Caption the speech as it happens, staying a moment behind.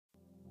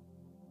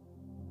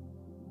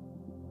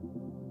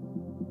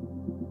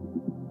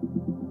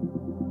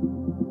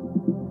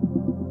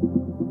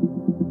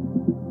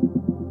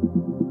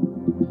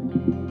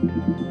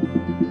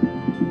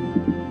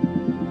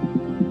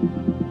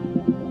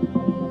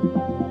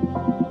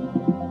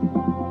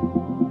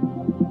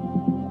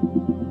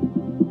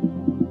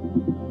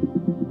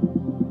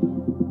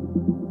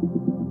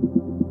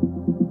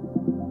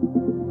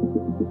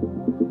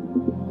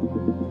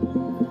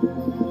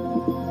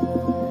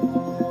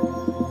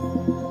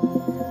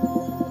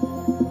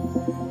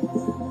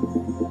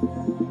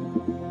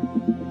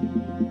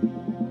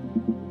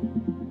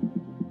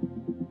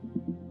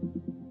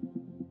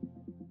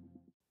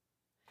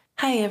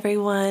Hi,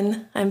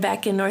 everyone. I'm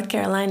back in North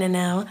Carolina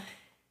now.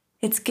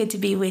 It's good to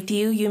be with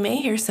you. You may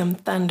hear some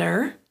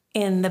thunder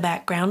in the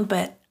background,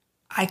 but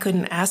I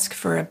couldn't ask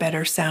for a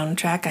better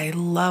soundtrack. I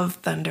love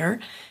thunder,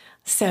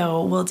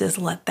 so we'll just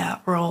let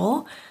that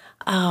roll.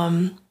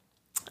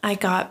 I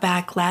got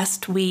back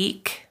last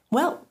week,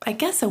 I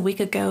guess a week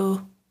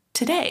ago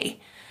today,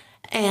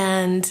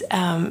 and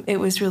it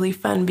was really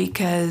fun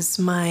because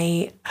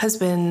my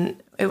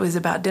husband, it was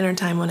about dinner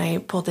time when I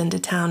pulled into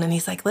town, and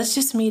he's like, let's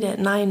just meet at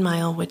 9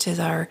 Mile, which is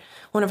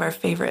one of our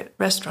favorite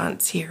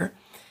restaurants here.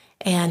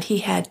 And he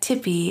had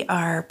Tippy,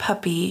 our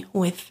puppy,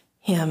 with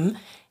him,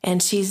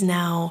 and she's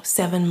now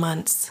 7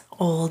 months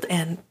old.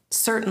 And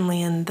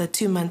certainly in the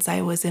 2 months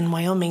I was in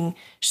Wyoming,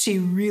 she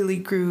really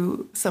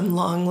grew some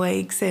long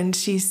legs, and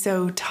she's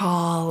so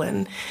tall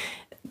and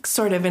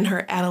sort of in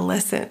her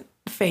adolescent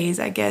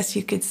phase, I guess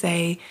you could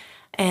say.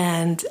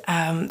 And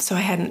so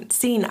I hadn't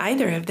seen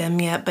either of them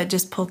yet, but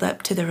just pulled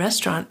up to the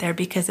restaurant there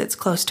because it's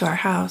close to our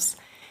house.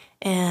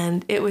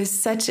 And it was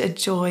such a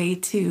joy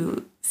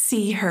to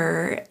see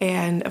her.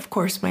 And of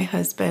course, my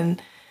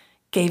husband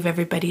gave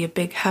everybody a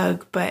big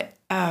hug, but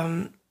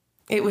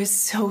it was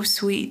so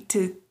sweet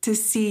to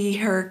see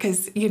her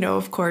because,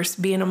 of course,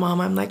 being a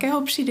mom, I'm like, I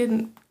hope she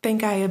didn't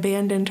think I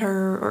abandoned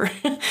her or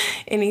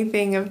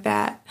anything of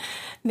that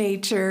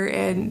nature.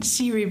 And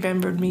she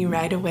remembered me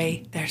right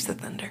away. There's the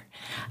thunder.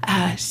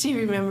 She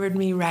remembered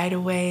me right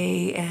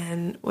away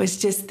and was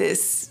just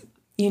this,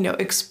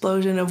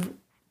 explosion of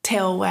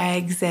tail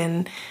wags.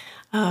 And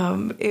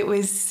it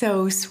was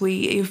so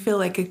sweet. You feel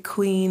like a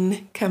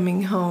queen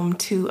coming home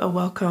to a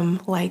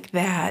welcome like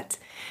that.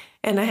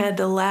 And I had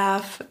to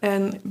laugh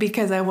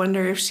because I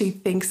wonder if she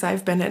thinks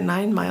I've been at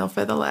 9 Mile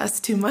for the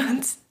last 2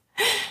 months.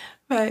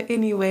 But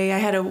anyway, I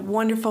had a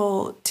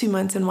wonderful 2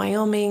 months in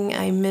Wyoming.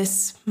 I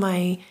miss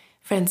my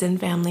friends and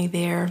family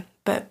there.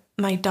 But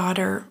my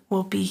daughter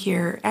will be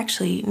here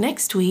actually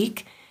next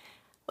week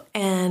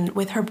and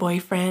with her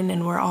boyfriend,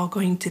 and we're all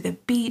going to the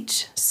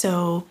beach.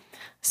 So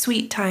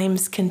sweet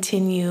times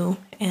continue,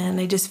 and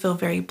I just feel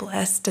very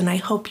blessed. And I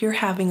hope you're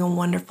having a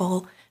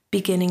wonderful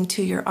beginning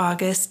to your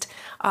August.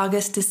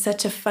 August is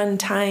such a fun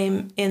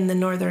time in the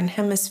Northern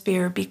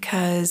Hemisphere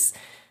because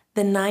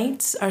the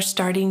nights are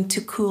starting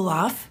to cool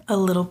off a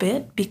little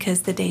bit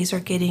because the days are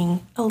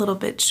getting a little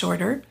bit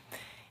shorter.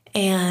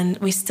 And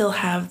we still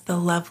have the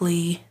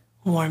lovely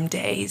warm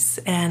days.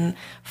 And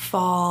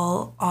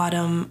fall,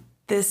 autumn,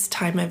 this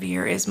time of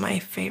year is my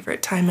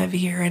favorite time of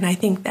year. And I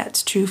think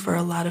that's true for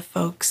a lot of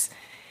folks.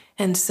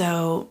 And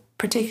so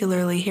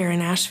particularly here in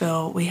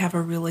Asheville, we have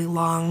a really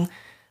long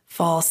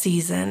fall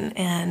season.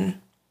 And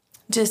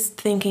just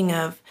thinking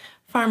of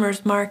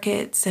farmers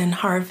markets and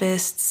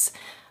harvests,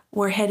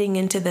 we're heading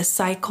into the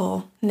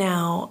cycle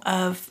now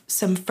of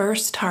some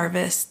first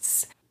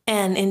harvests,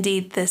 and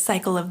indeed the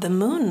cycle of the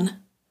moon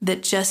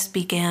that just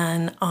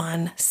began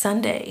on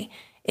Sunday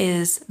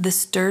is the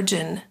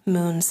sturgeon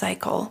moon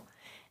cycle.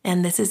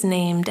 And this is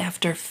named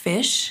after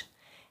fish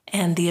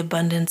and the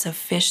abundance of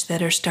fish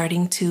that are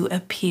starting to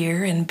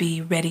appear and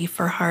be ready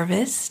for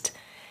harvest.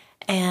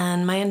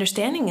 And my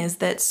understanding is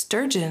that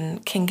sturgeon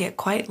can get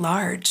quite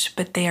large,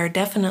 but they are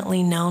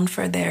definitely known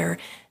for their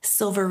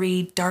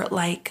silvery,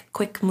 dart-like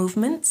quick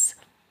movements.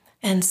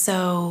 And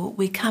so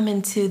we come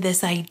into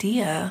this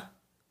idea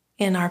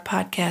in our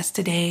podcast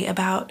today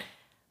about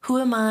who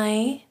am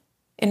I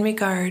in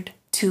regard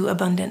to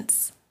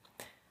abundance?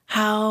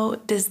 How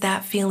does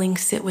that feeling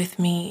sit with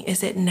me?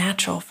 Is it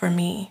natural for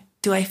me?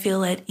 Do I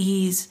feel at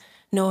ease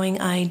knowing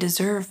I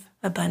deserve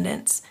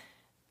abundance?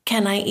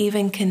 Can I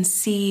even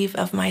conceive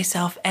of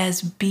myself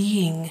as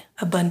being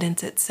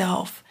abundance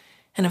itself?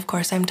 And of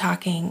course, I'm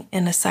talking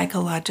in a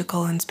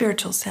psychological and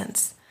spiritual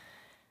sense.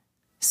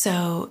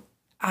 So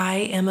I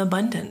am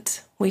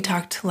abundant. We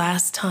talked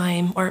last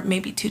time, or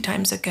maybe 2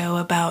 times ago,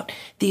 about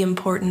the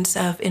importance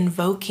of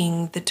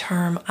invoking the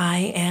term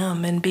I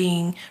am and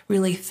being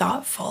really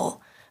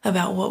thoughtful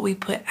about what we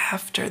put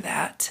after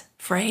that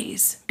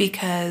phrase,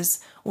 because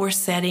we're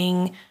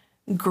setting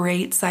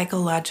great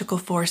psychological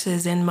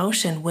forces in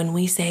motion when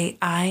we say,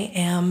 I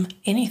am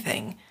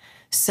anything.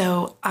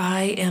 So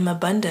I am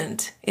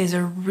abundant is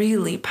a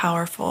really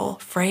powerful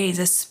phrase,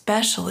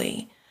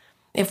 especially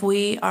if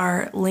we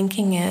are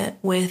linking it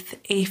with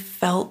a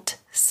felt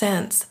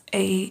sense,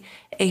 a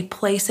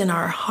place in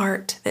our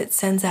heart that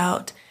sends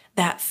out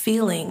that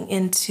feeling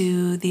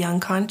into the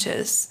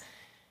unconscious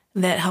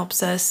that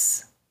helps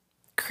us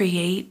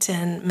create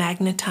and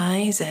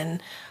magnetize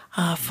and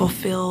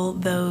fulfill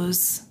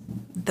those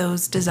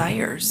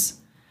desires.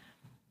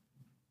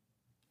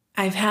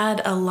 I've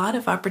had a lot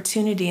of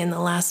opportunity in the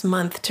last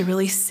month to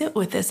really sit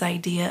with this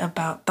idea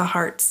about the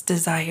heart's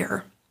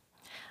desire.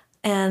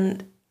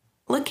 And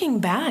looking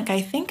back,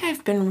 I think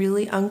I've been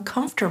really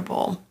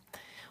uncomfortable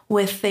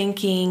with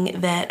thinking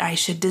that I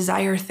should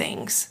desire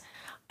things.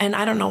 And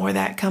I don't know where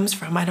that comes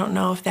from. I don't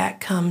know if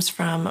that comes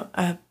from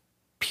a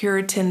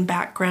Puritan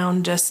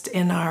background just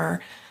in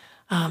our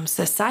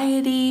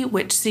society,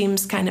 which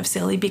seems kind of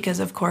silly because,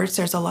 of course,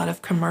 there's a lot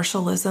of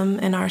commercialism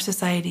in our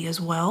society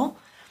as well.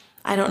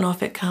 I don't know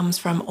if it comes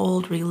from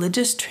old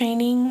religious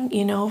training,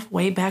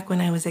 way back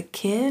when I was a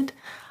kid.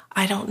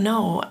 I don't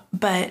know,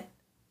 but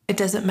it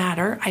doesn't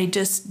matter. I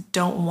just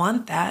don't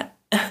want that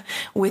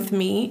with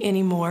me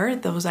anymore.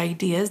 Those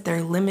ideas,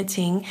 they're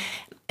limiting.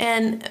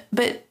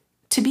 But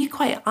to be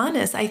quite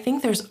honest, I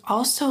think there's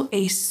also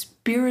a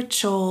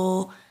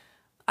spiritual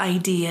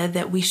idea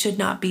that we should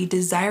not be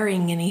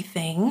desiring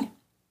anything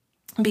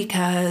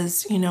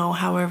because,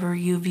 however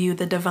you view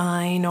the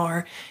divine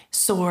or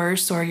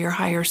source or your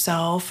higher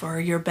self or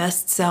your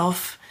best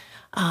self,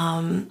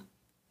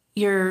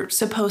 you're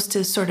supposed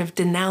to sort of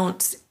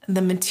denounce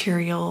the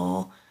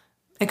material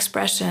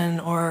expression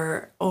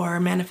or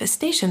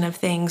manifestation of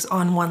things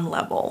on one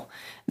level.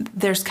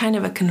 There's kind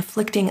of a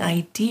conflicting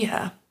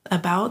idea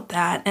about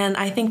that, and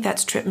I think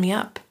that's tripped me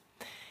up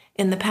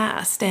in the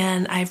past,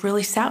 and I've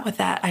really sat with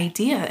that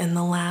idea in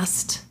the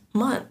last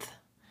month.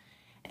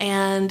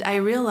 And I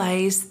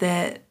realized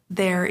that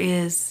there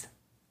is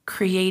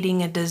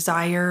creating a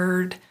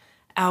desired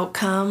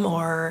outcome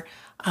or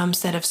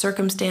set of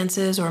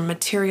circumstances or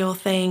material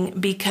thing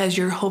because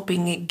you're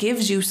hoping it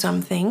gives you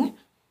something,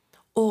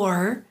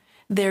 or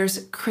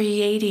there's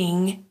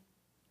creating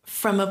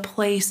from a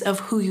place of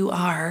who you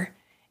are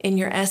in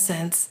your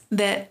essence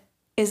that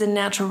is a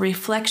natural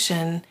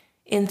reflection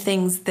in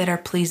things that are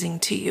pleasing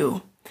to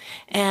you.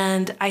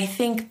 And I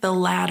think the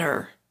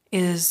latter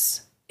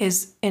is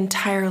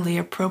entirely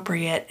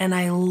appropriate. And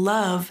I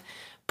love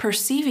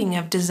perceiving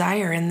of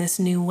desire in this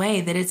new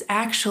way, that it's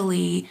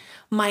actually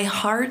my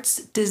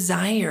heart's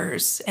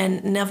desires.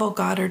 And Neville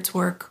Goddard's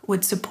work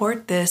would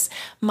support this.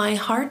 My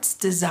heart's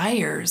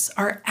desires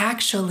are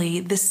actually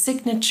the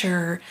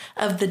signature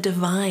of the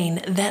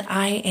divine that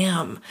I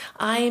am.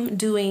 I'm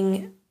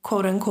doing,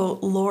 quote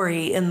unquote,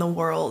 Lori in the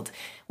world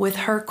with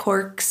her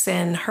quirks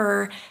and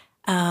her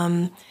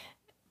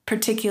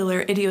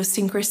particular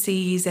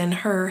idiosyncrasies and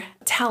her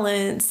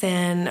talents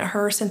and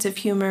her sense of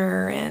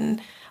humor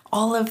and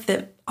all of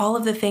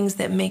the things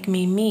that make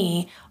me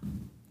me.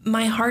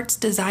 My heart's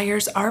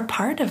desires are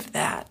part of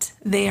that.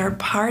 They are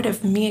part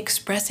of me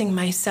expressing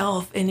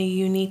myself in a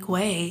unique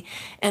way.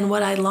 And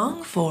what I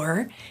long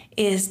for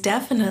is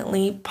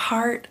definitely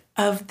part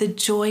of the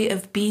joy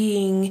of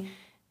being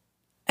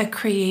a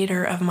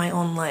creator of my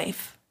own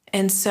life.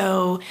 And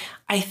so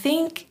I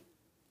think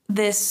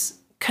this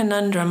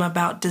conundrum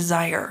about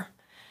desire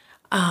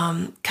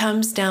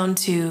comes down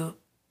to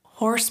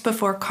horse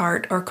before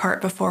cart or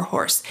cart before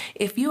horse.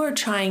 If you are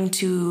trying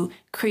to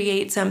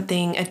create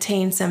something,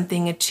 attain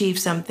something, achieve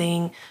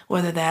something,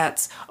 whether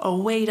that's a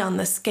weight on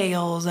the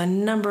scales, a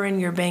number in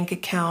your bank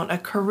account, a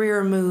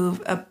career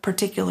move, a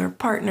particular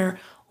partner,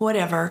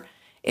 whatever,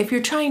 if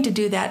you're trying to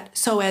do that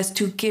so as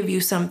to give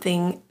you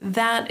something,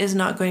 that is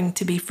not going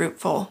to be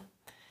fruitful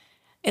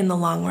in the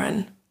long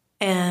run.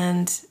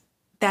 And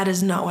that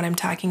is not what I'm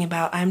talking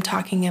about. I'm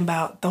talking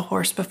about the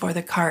horse before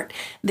the cart,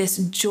 this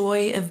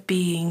joy of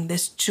being,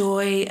 this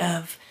joy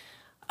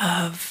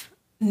of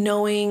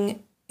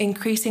knowing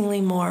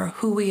increasingly more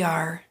who we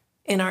are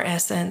in our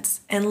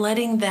essence and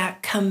letting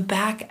that come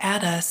back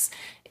at us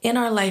in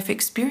our life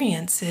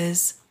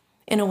experiences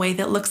in a way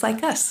that looks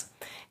like us.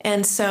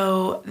 And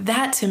so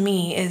that to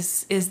me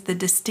is the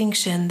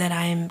distinction that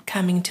I'm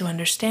coming to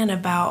understand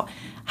about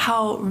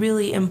how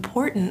really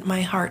important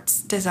my heart's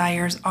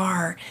desires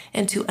are,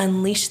 and to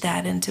unleash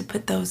that and to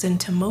put those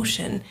into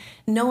motion,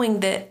 knowing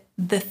that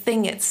the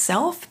thing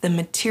itself, the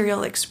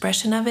material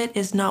expression of it,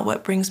 is not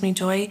what brings me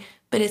joy,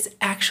 but it's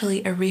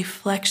actually a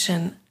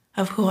reflection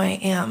of who I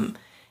am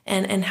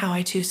and how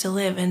I choose to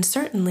live. And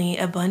certainly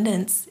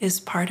abundance is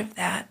part of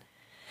that.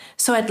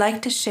 So I'd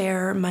like to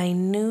share my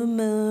new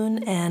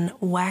moon and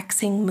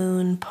waxing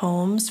moon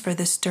poems for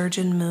the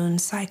Sturgeon moon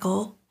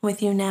cycle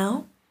with you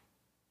now.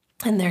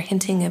 And they're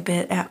hinting a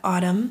bit at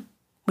autumn,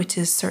 which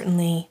is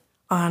certainly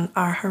on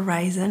our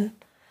horizon.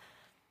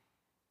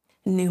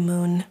 New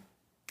moon.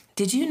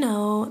 Did you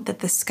know that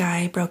the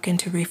sky broke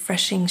into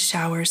refreshing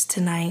showers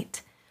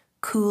tonight,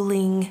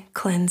 cooling,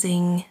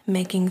 cleansing,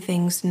 making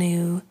things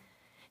new?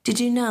 Did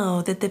you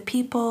know that the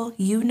people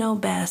you know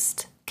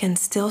best can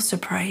still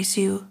surprise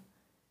you?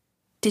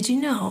 Did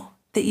you know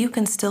that you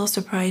can still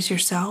surprise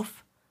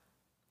yourself?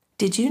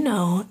 Did you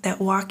know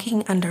that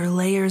walking under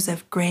layers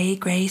of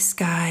gray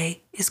sky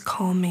is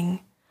calming,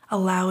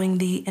 allowing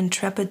the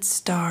intrepid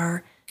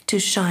star to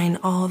shine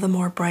all the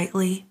more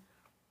brightly?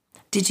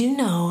 Did you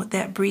know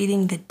that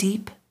breathing the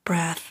deep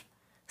breath,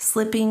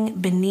 slipping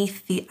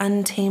beneath the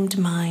untamed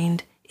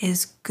mind,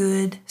 is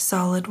good,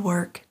 solid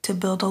work to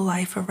build a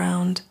life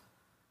around?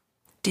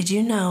 Did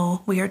you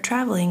know we are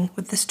traveling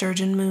with the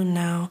Sturgeon moon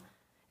now?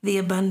 The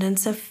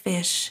abundance of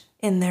fish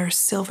in their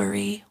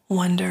silvery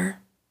wonder.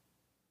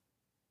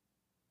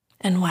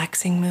 And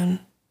waxing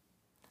moon.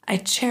 I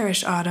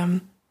cherish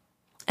autumn,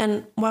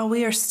 and while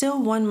we are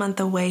still 1 month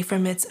away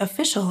from its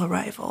official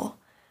arrival,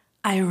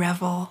 I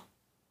revel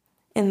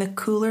in the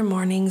cooler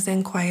mornings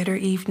and quieter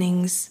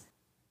evenings,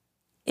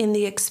 in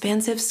the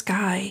expansive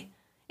sky,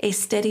 a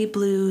steady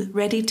blue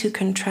ready to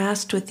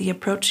contrast with the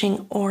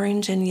approaching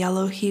orange and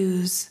yellow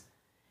hues,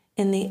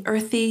 in the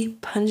earthy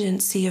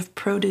pungency of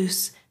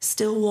produce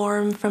still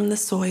warm from the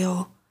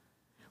soil.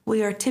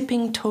 We are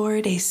tipping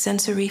toward a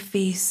sensory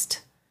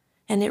feast,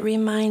 and it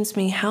reminds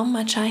me how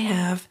much I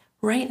have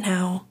right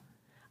now.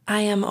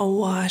 I am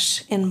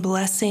awash in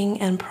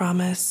blessing and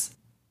promise.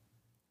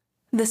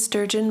 The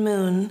sturgeon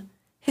moon,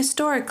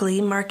 historically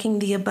marking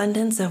the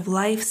abundance of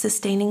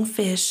life-sustaining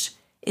fish,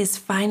 is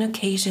fine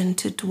occasion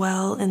to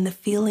dwell in the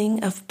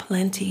feeling of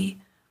plenty.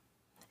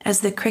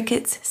 As the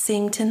crickets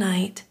sing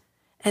tonight,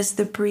 as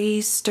the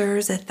breeze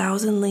stirs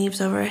 1,000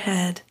 leaves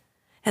overhead,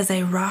 as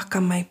I rock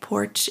on my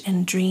porch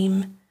and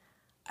dream,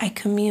 I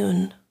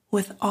commune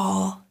with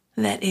all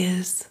that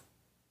is.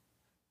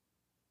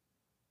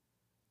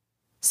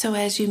 So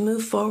as you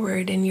move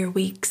forward in your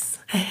weeks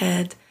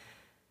ahead,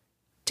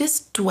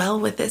 just dwell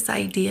with this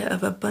idea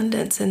of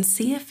abundance and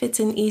see if it's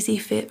an easy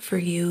fit for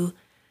you.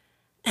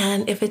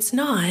 And if it's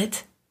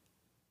not,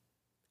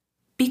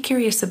 be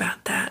curious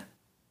about that.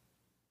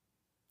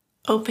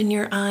 Open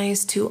your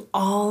eyes to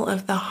all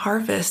of the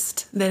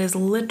harvest that is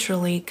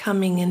literally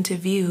coming into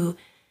view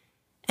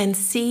and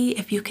see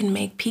if you can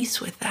make peace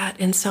with that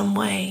in some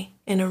way,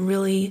 in a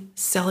really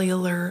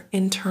cellular,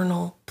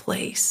 internal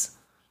place.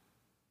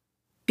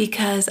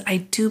 Because I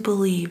do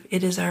believe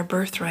it is our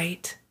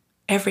birthright,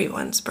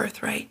 everyone's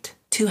birthright,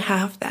 to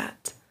have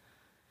that.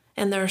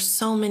 And there are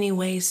so many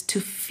ways to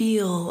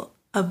feel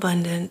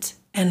abundant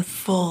and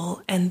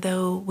full, and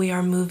though we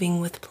are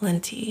moving with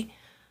plenty.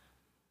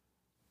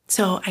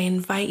 So I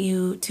invite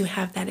you to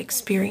have that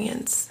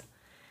experience.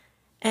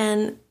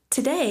 And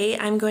today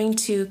I'm going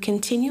to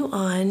continue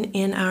on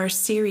in our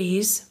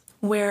series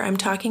where I'm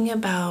talking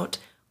about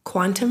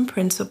quantum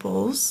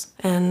principles,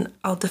 and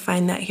I'll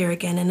define that here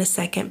again in a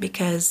second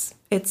because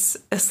it's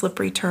a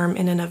slippery term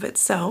in and of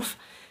itself.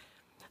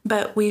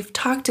 But we've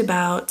talked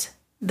about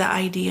the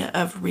idea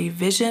of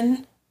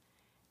revision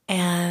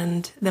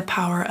and the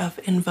power of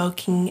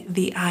invoking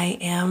the I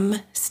am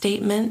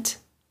statement.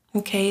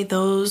 Okay,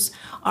 those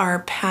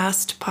are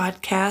past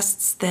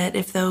podcasts that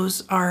if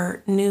those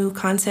are new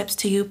concepts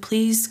to you,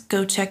 please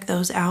go check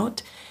those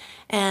out.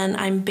 And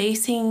I'm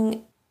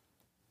basing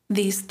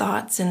these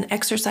thoughts and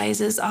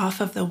exercises off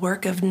of the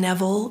work of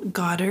Neville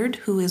Goddard,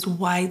 who is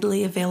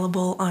widely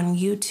available on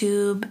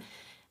YouTube,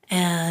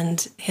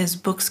 and his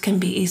books can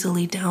be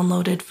easily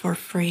downloaded for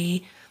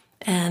free.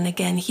 And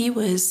again, he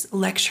was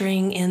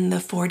lecturing in the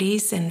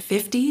 40s and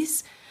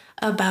 50s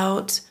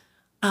about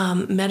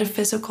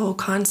metaphysical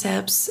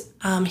concepts.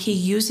 He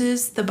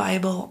uses the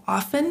Bible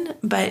often,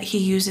 but he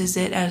uses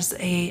it as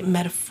a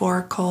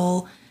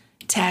metaphorical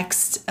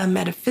text, a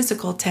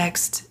metaphysical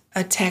text,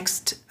 a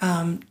text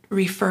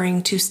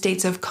referring to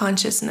states of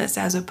consciousness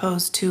as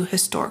opposed to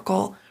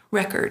historical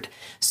record.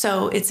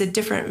 So it's a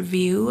different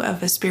view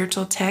of a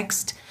spiritual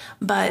text,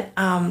 but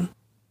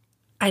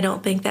I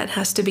don't think that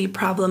has to be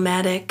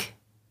problematic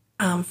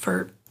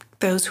for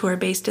those who are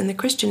based in the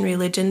Christian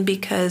religion,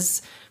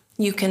 because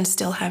you can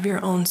still have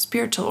your own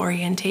spiritual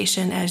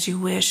orientation as you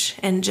wish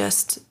and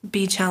just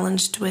be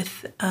challenged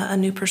with a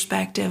new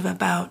perspective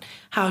about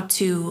how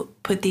to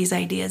put these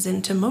ideas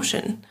into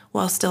motion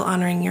while still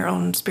honoring your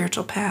own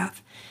spiritual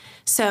path.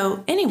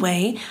 So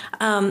anyway,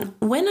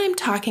 when I'm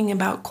talking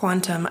about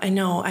quantum, I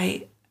know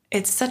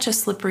it's such a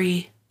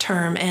slippery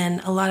term,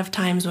 and a lot of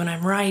times when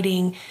I'm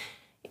writing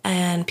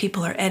and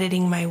people are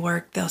editing my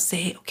work, they'll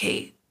say,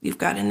 okay, you've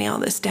got to nail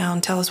this down.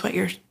 Tell us what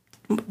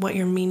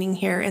you're meaning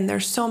here. And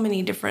there's so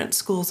many different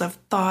schools of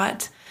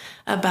thought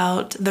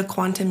about the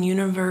quantum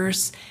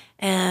universe,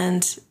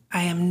 and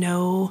I am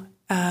no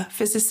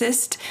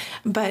physicist,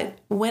 but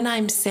when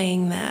I'm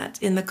saying that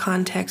in the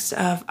context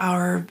of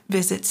our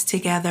visits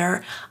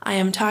together, I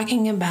am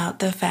talking about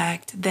the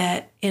fact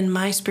that in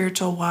my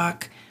spiritual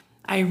walk,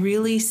 I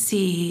really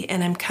see,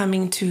 and I'm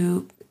coming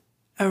to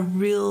a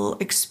real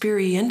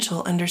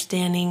experiential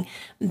understanding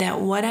that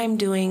what I'm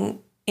doing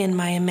in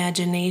my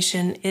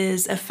imagination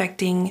is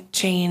affecting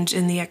change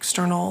in the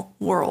external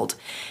world.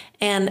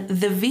 And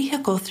the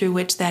vehicle through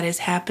which that is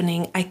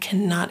happening, I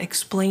cannot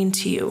explain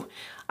to you.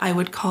 I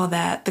would call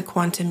that the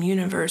quantum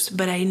universe,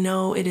 but I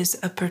know it is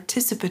a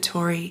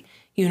participatory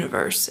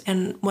universe.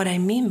 And what I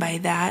mean by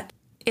that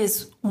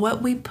is what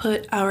we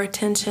put our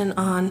attention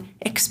on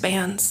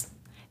expands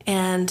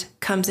and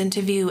comes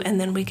into view, and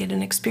then we get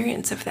an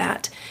experience of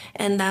that.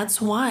 And that's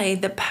why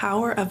the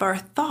power of our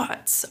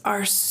thoughts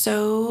is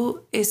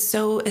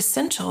so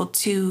essential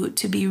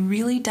to be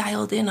really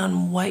dialed in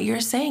on what you're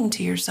saying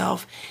to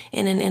yourself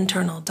in an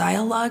internal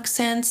dialogue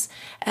sense,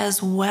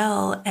 as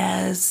well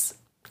as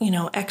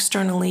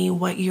externally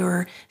what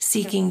you're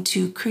seeking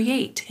to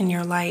create in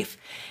your life.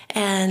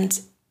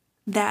 And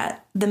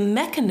that the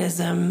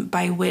mechanism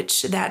by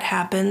which that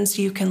happens,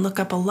 you can look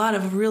up a lot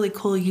of really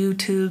cool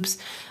YouTubes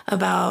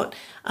about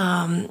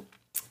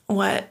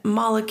what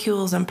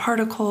molecules and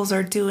particles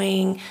are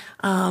doing.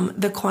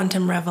 The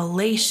Quantum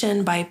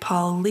Revelation by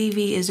Paul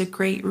Levy is a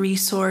great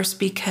resource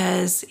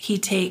because he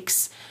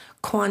takes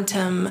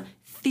quantum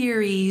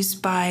theories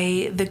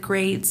by the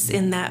greats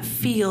in that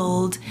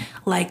field,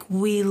 like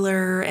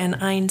Wheeler and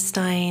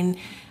Einstein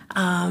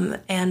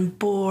and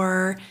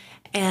Bohr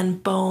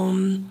and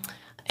Bohm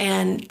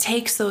and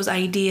takes those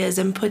ideas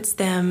and puts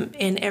them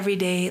in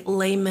everyday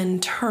layman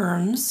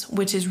terms,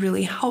 which is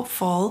really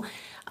helpful.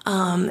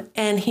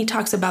 And he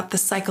talks about the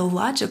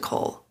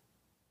psychological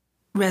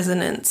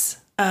resonance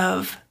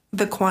of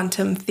the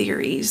quantum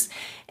theories.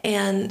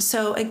 And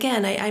so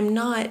again, I'm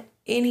not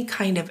any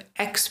kind of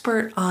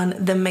expert on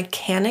the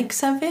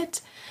mechanics of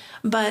it,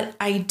 but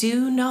I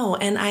do know,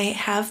 and I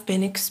have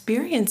been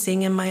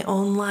experiencing in my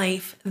own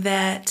life,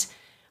 that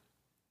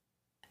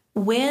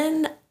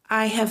when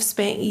I have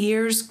spent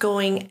years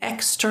going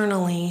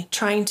externally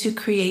trying to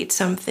create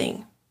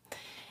something,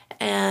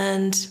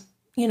 and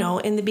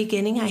in the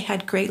beginning, I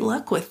had great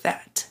luck with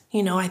that.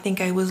 I think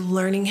I was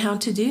learning how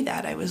to do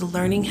that. I was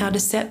learning how to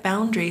set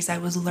boundaries. I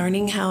was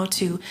learning how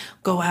to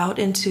go out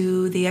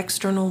into the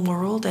external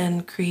world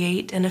and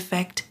create and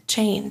affect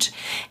change.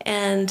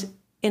 And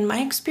in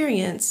my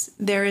experience,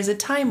 there is a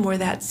time where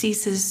that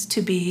ceases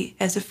to be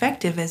as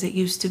effective as it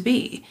used to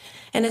be.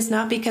 And it's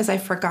not because I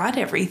forgot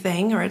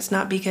everything, or it's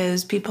not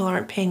because people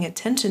aren't paying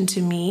attention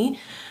to me.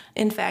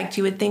 In fact,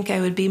 you would think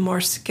I would be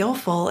more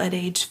skillful at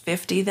age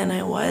 50 than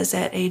I was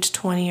at age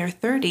 20 or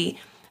 30.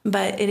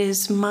 But it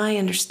is my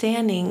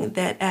understanding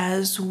that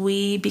as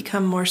we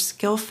become more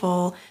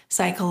skillful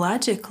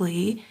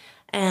psychologically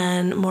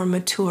and more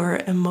mature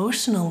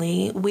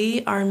emotionally,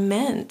 we are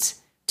meant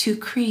to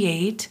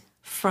create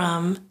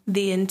from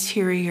the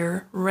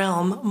interior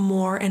realm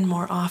more and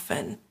more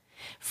often,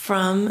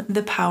 from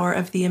the power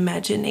of the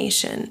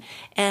imagination.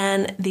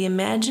 And the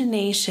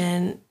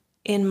imagination,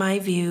 in my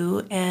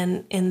view,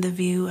 and in the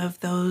view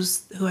of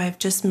those who I've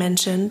just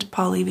mentioned,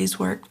 Paul Levy's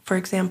work, for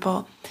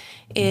example,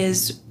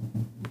 is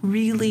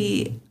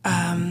really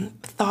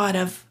thought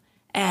of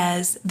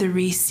as the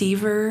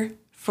receiver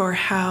for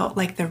how,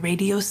 like the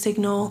radio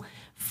signal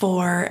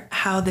for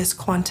how this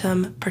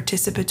quantum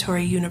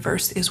participatory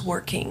universe is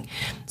working.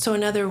 So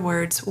in other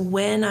words,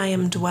 when I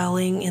am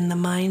dwelling in the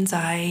mind's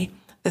eye,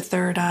 the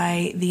third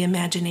eye, the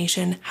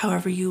imagination,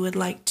 however you would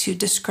like to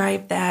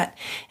describe that,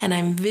 and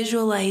I'm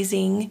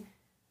visualizing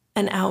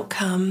an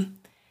outcome,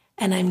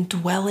 and I'm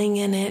dwelling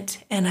in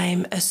it, and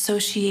I'm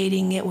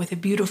associating it with a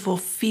beautiful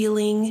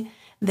feeling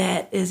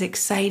that is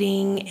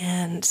exciting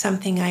and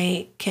something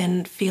I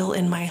can feel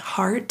in my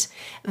heart,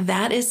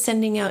 that is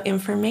sending out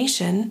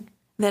information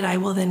that I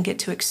will then get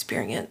to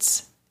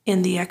experience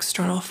in the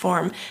external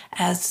form.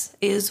 As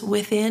is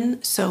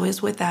within, so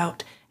is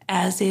without.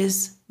 As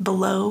is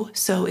below,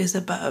 so is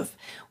above.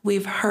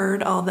 We've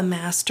heard all the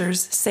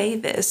masters say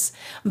this,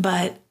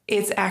 but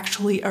it's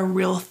actually a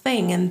real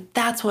thing. And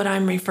that's what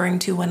I'm referring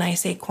to when I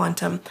say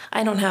quantum.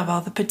 I don't have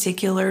all the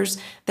particulars.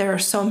 There are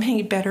so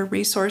many better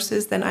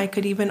resources than I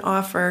could even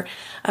offer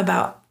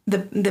about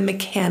the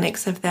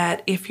mechanics of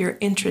that if you're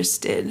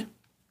interested.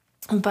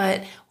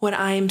 But what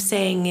I'm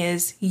saying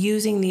is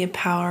using the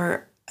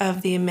power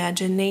of the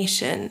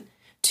imagination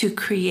to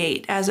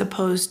create, as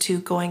opposed to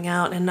going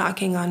out and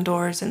knocking on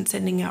doors and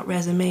sending out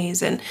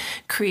resumes and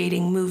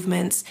creating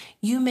movements.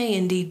 You may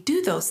indeed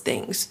do those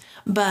things.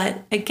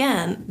 But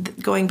again,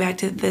 going back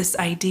to this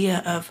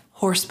idea of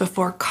horse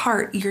before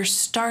cart, you're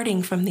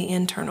starting from the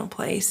internal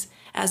place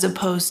as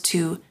opposed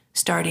to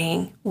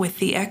starting with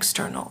the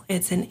external.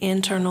 It's an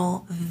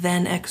internal,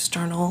 then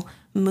external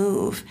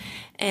move.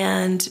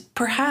 And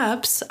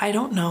perhaps, I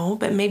don't know,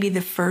 but maybe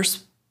the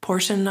first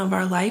portion of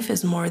our life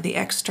is more the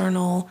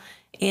external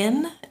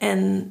in,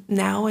 and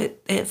now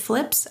it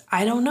flips.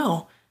 I don't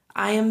know.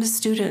 I am a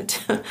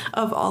student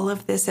of all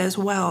of this as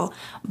well,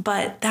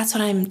 but that's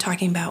what I'm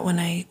talking about when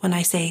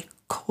I say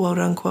quote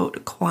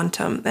unquote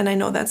quantum. And I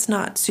know that's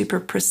not super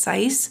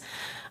precise,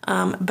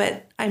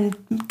 but I'm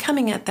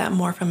coming at that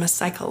more from a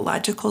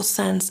psychological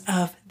sense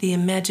of the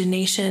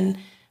imagination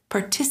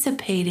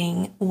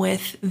participating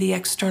with the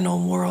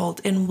external world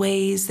in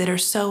ways that are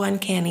so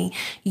uncanny.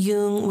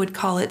 Jung would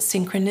call it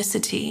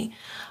synchronicity.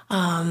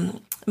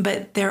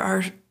 But there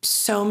are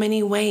so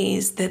many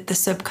ways that the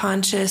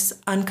subconscious,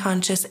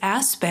 unconscious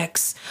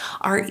aspects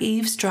are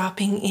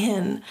eavesdropping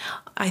in.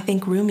 I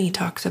think Rumi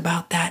talks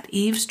about that,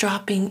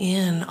 eavesdropping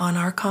in on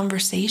our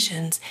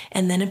conversations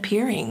and then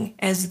appearing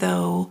as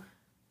though,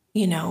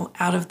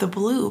 out of the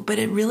blue. But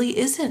it really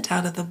isn't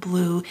out of the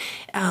blue.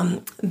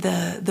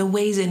 The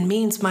ways and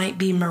means might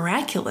be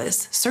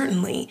miraculous,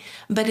 certainly,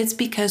 but it's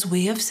because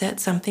we have set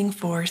something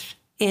forth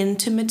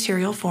into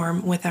material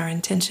form with our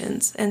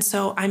intentions. And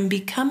so I'm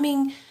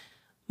becoming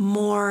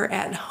more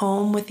at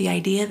home with the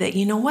idea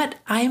that,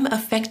 I'm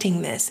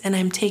affecting this and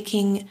I'm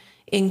taking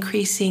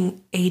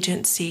increasing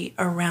agency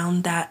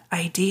around that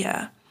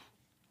idea.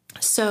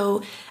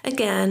 So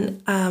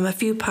again, a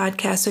few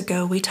podcasts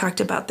ago, we talked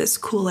about this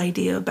cool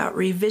idea about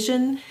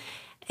revision,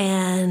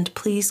 and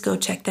please go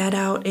check that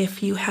out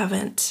if you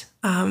haven't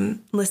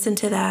listened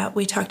to that.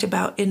 We talked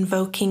about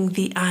invoking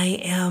the I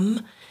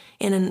am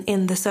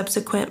in the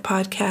subsequent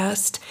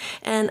podcast.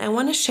 And I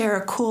want to share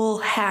a cool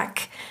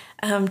hack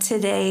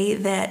today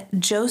that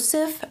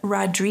Joseph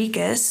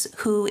Rodriguez,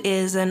 who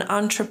is an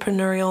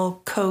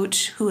entrepreneurial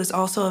coach who is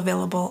also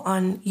available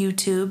on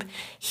YouTube,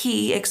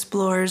 he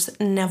explores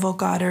Neville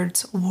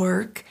Goddard's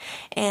work,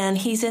 and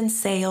he's in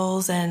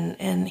sales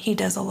and he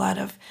does a lot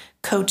of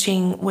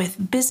coaching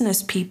with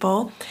business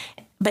people,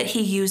 but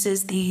he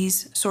uses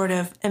these sort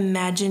of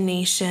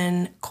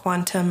imagination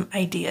quantum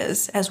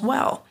ideas as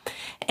well.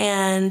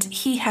 And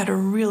he had a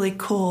really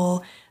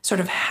cool sort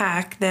of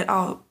hack that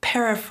I'll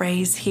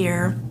paraphrase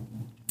here,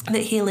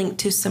 that he linked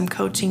to some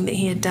coaching that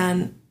he had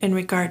done in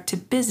regard to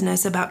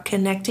business about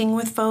connecting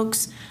with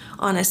folks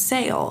on a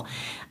sale.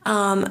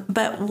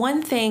 But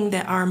one thing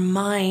that our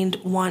mind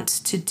wants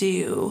to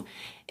do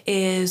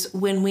is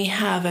when we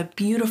have a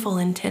beautiful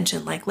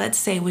intention, like let's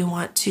say we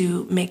want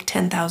to make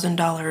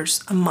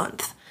 $10,000 a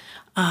month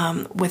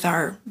with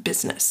our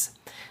business.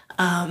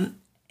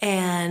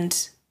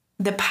 And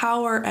the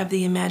power of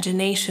the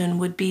imagination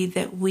would be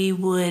that we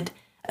would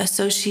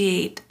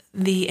associate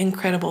the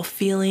incredible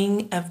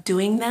feeling of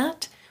doing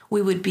that.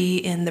 We would be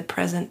in the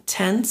present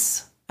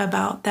tense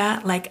about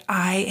that, like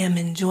I am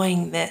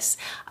enjoying this,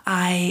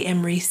 I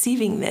am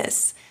receiving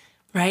this.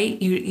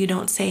 Right? You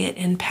don't say it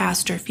in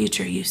past or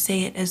future. You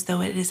say it as though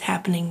it is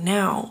happening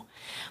now.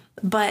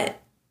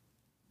 But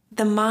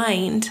the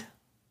mind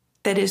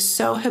that is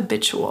so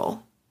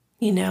habitual,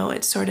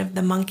 it's sort of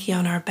the monkey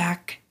on our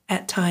back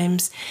at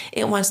times.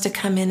 It wants to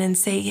come in and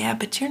say, yeah,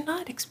 but you're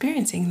not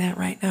experiencing that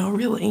right now,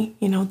 really.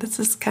 This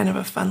is kind of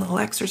a fun little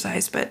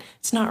exercise, but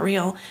it's not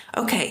real.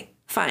 Okay,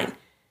 fine.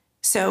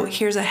 So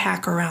here's a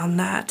hack around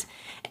that.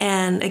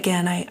 And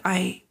again,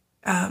 I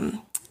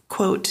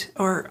quote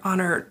or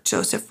honor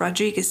Joseph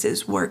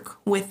Rodriguez's work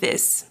with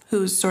this,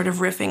 who's sort of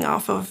riffing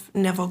off of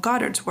Neville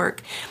Goddard's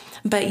work.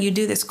 But you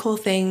do this cool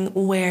thing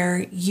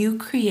where you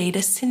create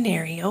a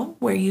scenario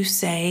where you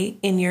say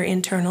in your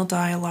internal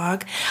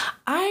dialogue,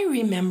 I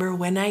remember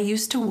when I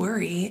used to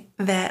worry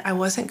that I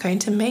wasn't going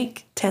to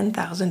make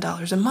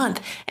 $10,000 a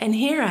month. And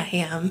here I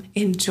am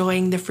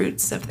enjoying the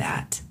fruits of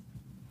that.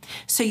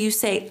 So you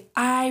say,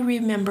 I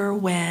remember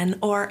when,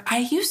 or I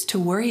used to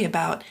worry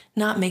about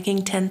not making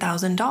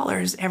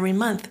 $10,000 every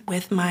month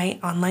with my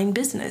online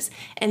business.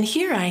 And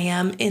here I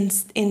am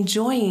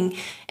enjoying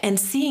and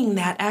seeing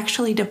that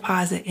actually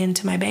deposit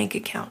into my bank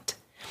account.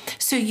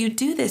 So you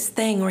do this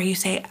thing where you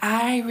say,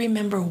 I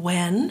remember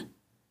when,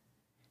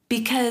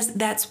 because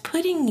that's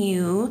putting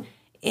you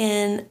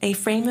in a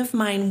frame of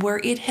mind where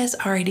it has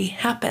already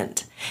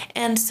happened.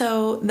 And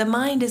so the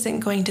mind isn't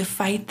going to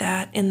fight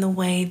that in the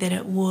way that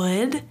it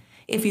would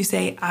if you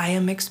say, I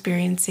am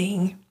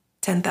experiencing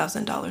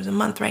 $10,000 a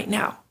month right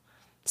now.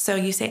 So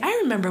you say,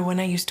 I remember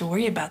when I used to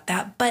worry about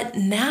that, but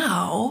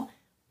now, ...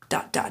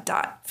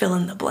 fill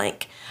in the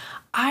blank.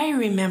 I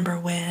remember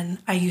when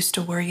I used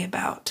to worry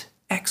about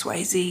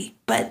XYZ,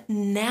 but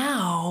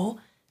now, ...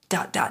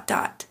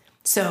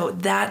 So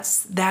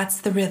that's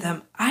the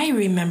rhythm. I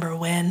remember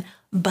when,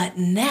 but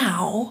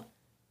now,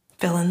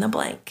 fill in the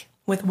blank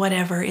with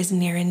whatever is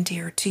near and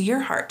dear to your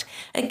heart.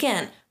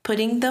 Again,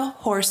 putting the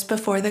horse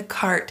before the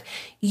cart.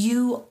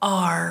 You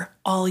are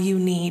all you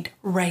need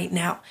right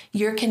now.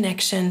 Your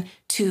connection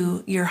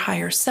to your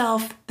higher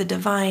self, the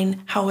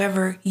divine,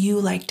 however you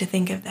like to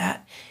think of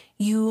that.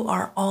 You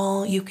are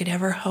all you could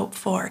ever hope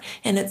for.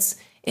 And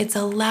it's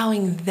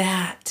allowing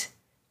that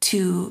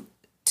to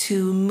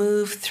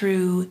move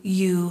through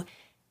you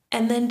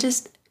and then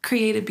just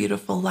create a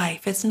beautiful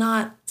life. It's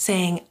not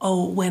saying,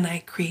 oh, when I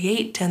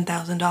create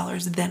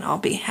 $10,000, then I'll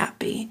be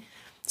happy.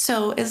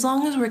 So as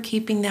long as we're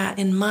keeping that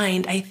in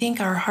mind, I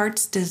think our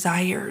heart's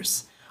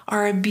desires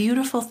are a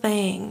beautiful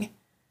thing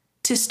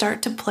to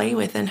start to play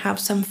with and have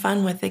some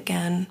fun with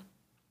again.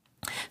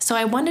 So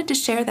I wanted to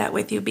share that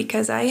with you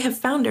because I have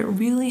found it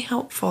really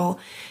helpful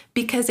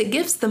because it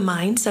gives the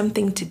mind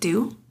something to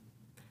do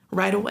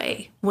right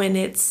away when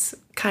it's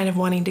kind of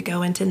wanting to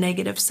go into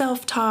negative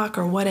self-talk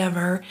or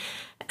whatever.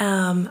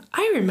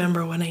 I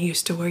remember when I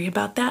used to worry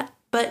about that,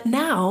 but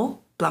now,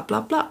 blah,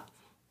 blah, blah,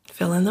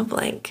 fill in the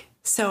blank.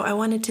 So I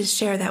wanted to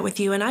share that with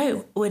you, and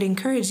I would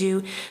encourage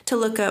you to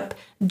look up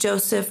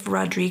Joseph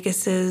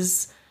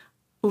Rodriguez's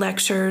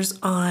lectures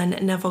on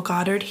Neville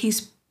Goddard.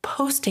 He's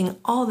posting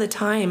all the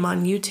time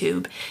on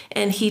YouTube,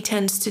 and he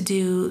tends to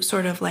do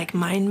sort of like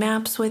mind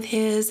maps with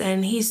his,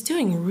 and he's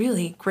doing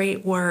really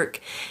great work,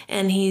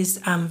 and he's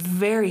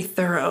very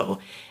thorough,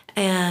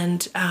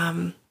 and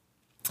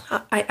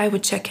I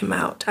would check him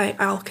out.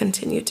 I'll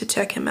continue to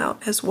check him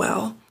out as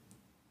well.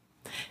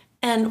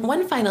 And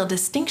one final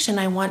distinction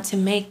I want to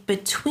make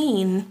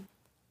between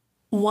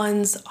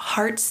one's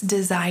heart's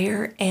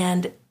desire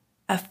and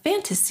a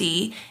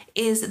fantasy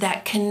is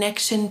that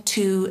connection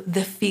to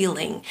the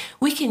feeling.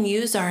 We can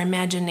use our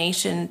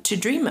imagination to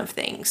dream of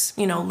things,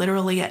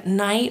 literally at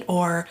night,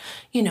 or,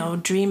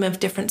 dream of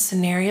different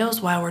scenarios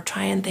while we're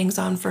trying things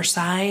on for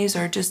size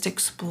or just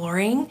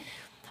exploring.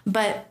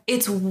 But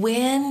it's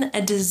when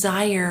a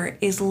desire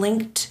is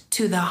linked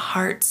to the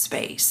heart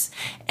space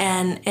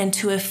and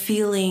to a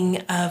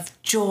feeling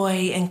of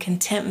joy and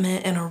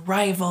contentment and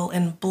arrival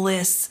and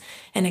bliss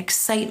and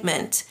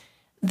excitement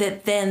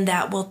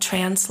that will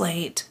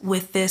translate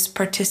with this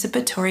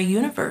participatory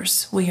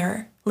universe we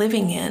are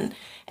living in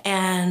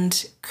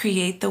and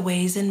create the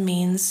ways and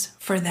means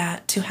for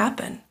that to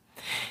happen.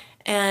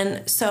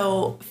 And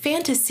so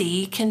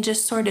fantasy can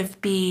just sort of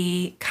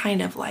be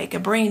kind of like a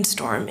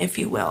brainstorm, if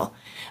you will.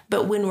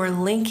 But when we're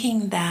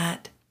linking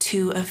that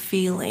to a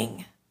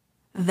feeling,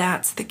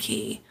 that's the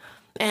key.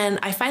 And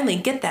I finally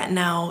get that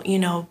now,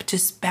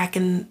 just back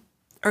in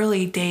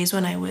early days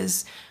when I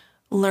was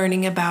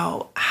learning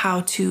about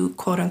how to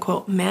quote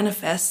unquote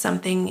manifest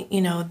something,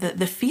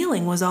 the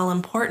feeling was all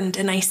important.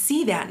 And I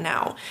see that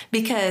now,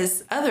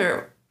 because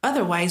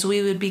otherwise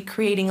we would be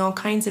creating all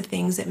kinds of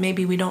things that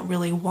maybe we don't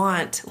really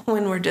want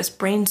when we're just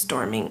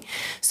brainstorming.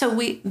 So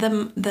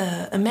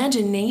the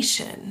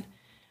imagination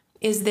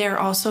is there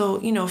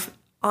also,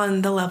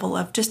 on the level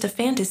of just a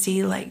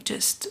fantasy, like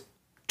just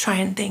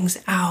trying things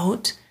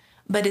out.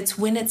 But it's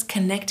when it's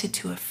connected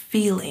to a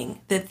feeling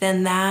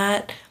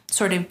that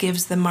sort of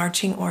gives the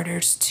marching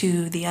orders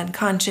to the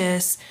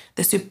unconscious,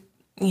 the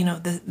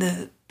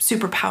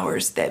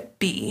superpowers that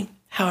be,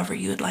 however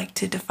you would like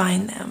to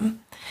define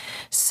them.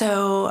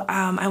 So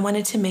I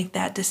wanted to make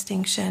that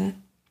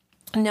distinction.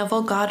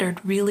 Neville Goddard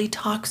really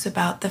talks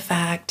about the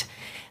fact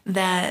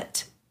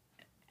that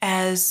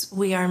as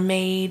we are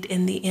made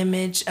in the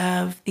image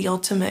of the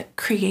ultimate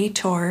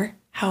creator,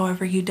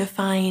 however you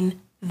define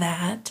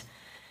that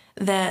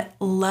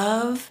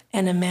love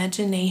and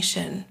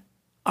imagination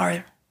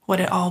are what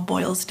it all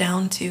boils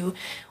down to.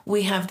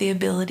 We have the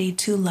ability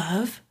to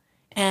love,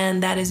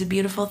 and that is a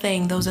beautiful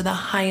thing. Those are the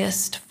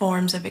highest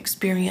forms of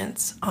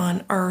experience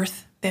on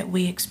earth that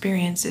we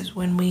experience, is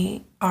when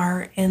we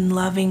are in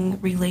loving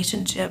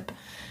relationship,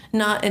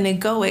 not an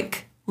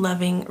egoic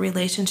loving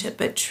relationship,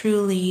 but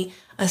truly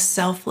a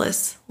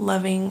selfless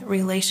loving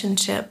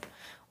relationship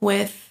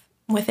with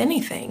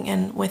anything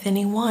and with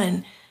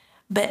anyone.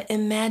 But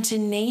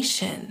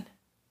imagination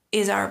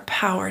is our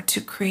power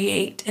to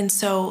create. And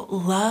so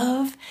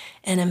love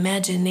and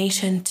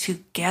imagination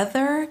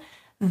together,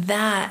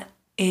 that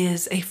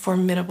is a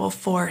formidable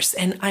force.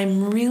 And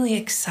I'm really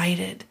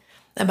excited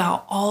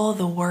about all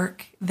the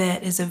work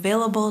that is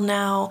available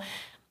now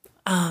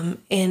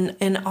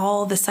in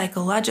all the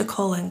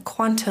psychological and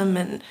quantum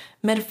and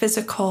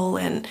metaphysical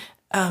and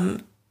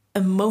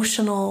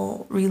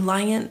emotional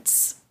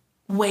reliance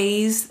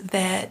ways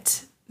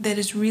that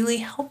is really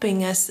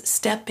helping us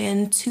step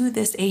into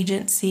this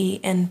agency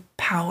and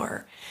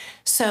power.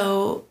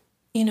 So,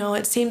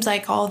 it seems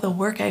like all the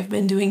work I've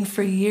been doing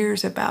for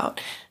years about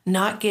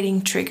not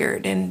getting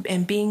triggered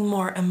and being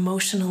more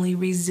emotionally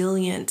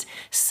resilient,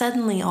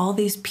 suddenly all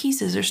these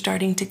pieces are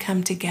starting to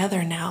come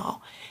together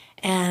now.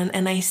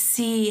 And I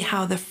see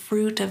how the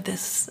fruit of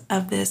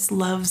this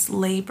love's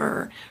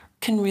labor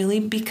can really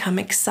become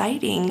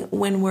exciting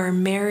when we're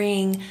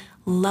marrying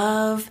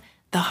love,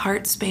 the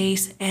heart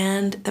space,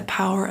 and the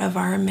power of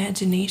our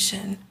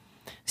imagination.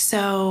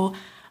 So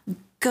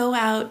go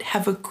out,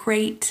 have a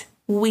great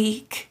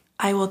week.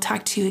 I will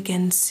talk to you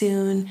again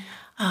soon.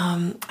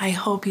 I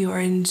hope you are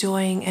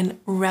enjoying and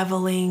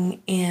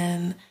reveling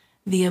in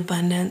the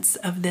abundance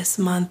of this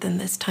month and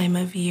this time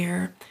of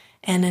year.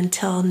 And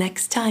until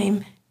next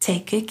time,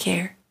 take good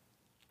care.